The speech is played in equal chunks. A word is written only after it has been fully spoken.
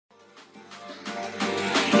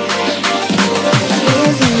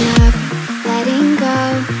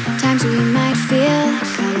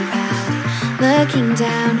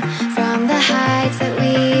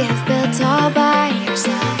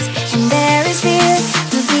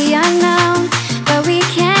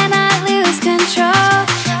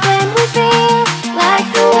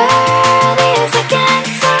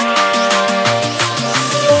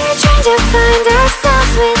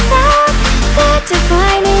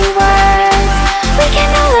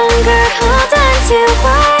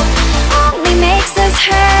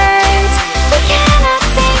hurt. We cannot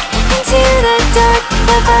sink into the dark.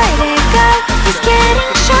 The vertigo is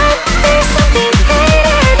getting sharp. There's something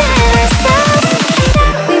greater than ourselves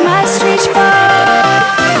that we must reach for.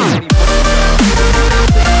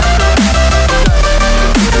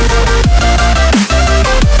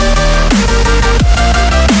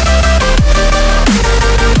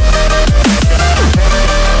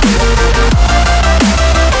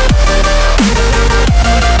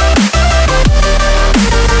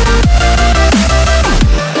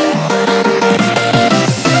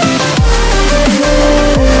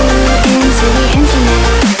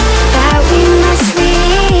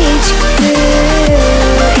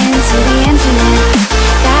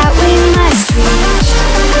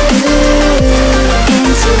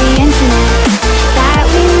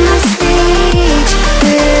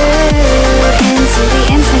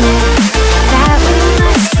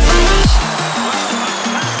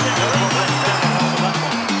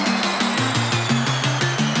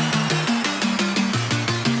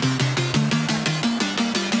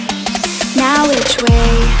 Now which way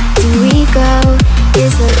do we go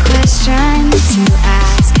is the question to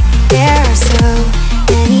ask. There are so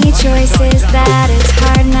many choices that it's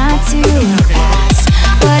hard not to look past.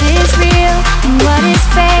 What is real and what is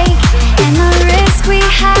fake, and the risk we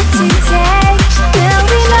have to take. Will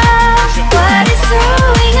we know what is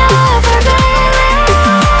throwing off our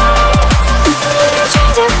balance? We're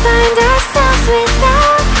trying to find ourselves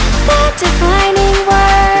without the defining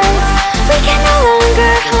words. We can no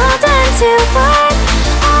longer hold on to what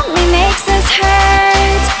only makes us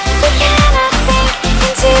hurt. We cannot sink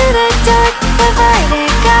into the dark. The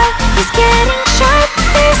vertigo is getting sharp.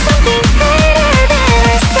 There's something greater than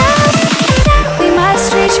ourselves that we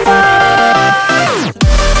must reach for.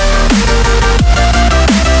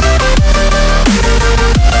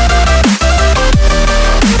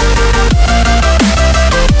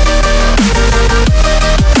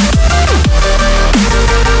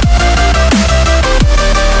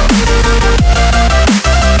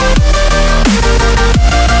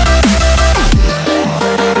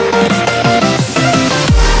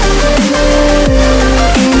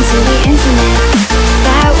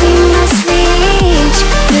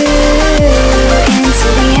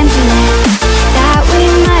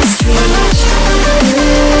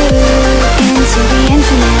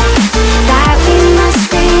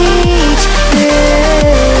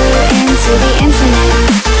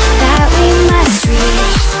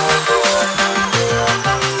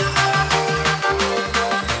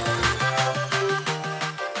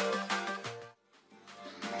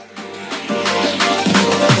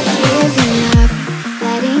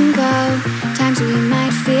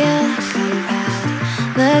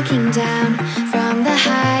 Looking down from the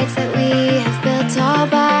heights that we have built all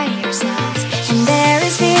by ourselves. And there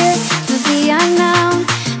is fear of the unknown,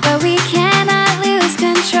 but we cannot lose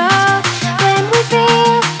control when we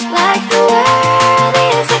feel like the world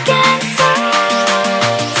is against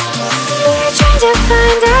us. We're trying to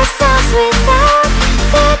find ourselves without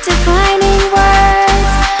the defining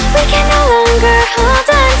words. We can no longer hold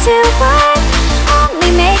on to what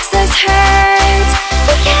only makes us hurt.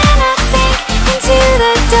 We cannot sink into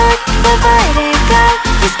the dark. The vertigo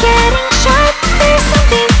is getting sharp. There's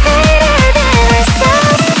something greater than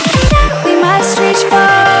ourselves that we must reach for.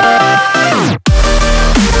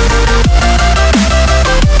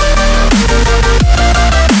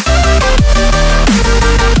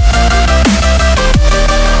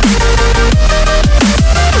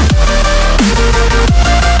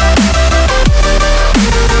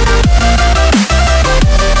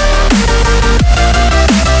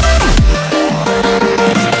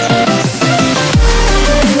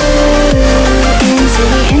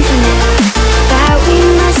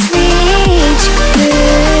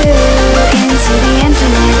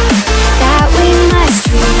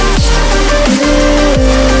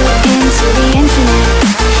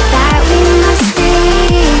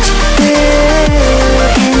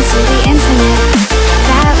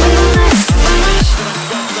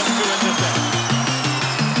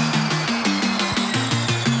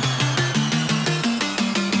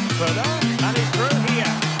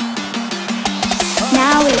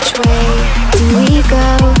 Now which way do we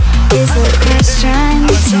go is the question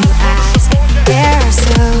to ask. There are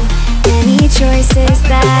so many choices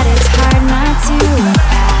that it's hard not to look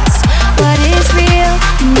past. What is real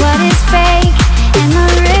and what is fake, and the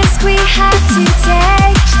risk we have to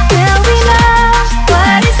take. Will we know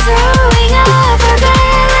what is throwing off our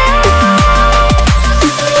balance?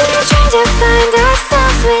 We're trying to find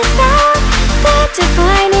ourselves without the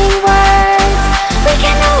defining words. We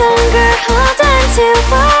can no longer hold on to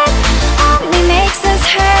what only makes us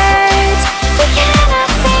hurt. We cannot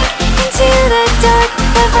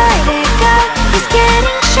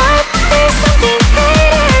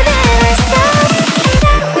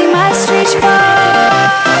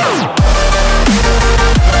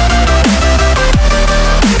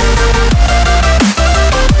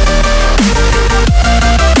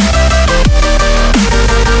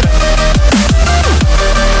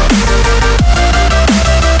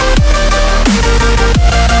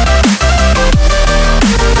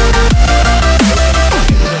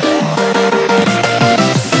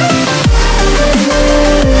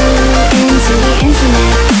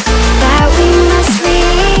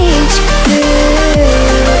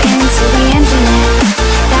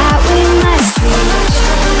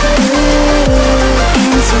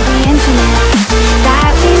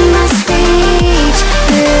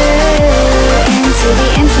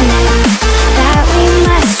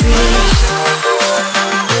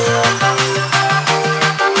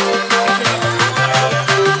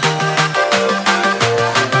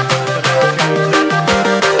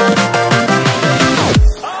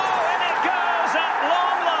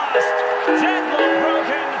Deadlock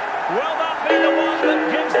broken. Will that be the one that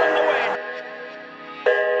gives them the win?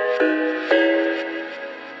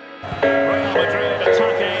 Real Madrid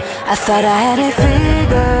attacking. I thought I had it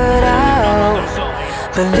figured out,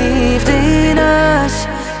 believed in us,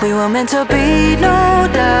 we were meant to be, no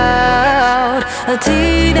doubt. A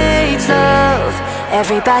teenage love,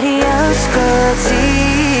 everybody else could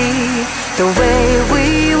see the way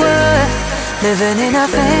we were, living in a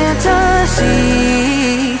fantasy.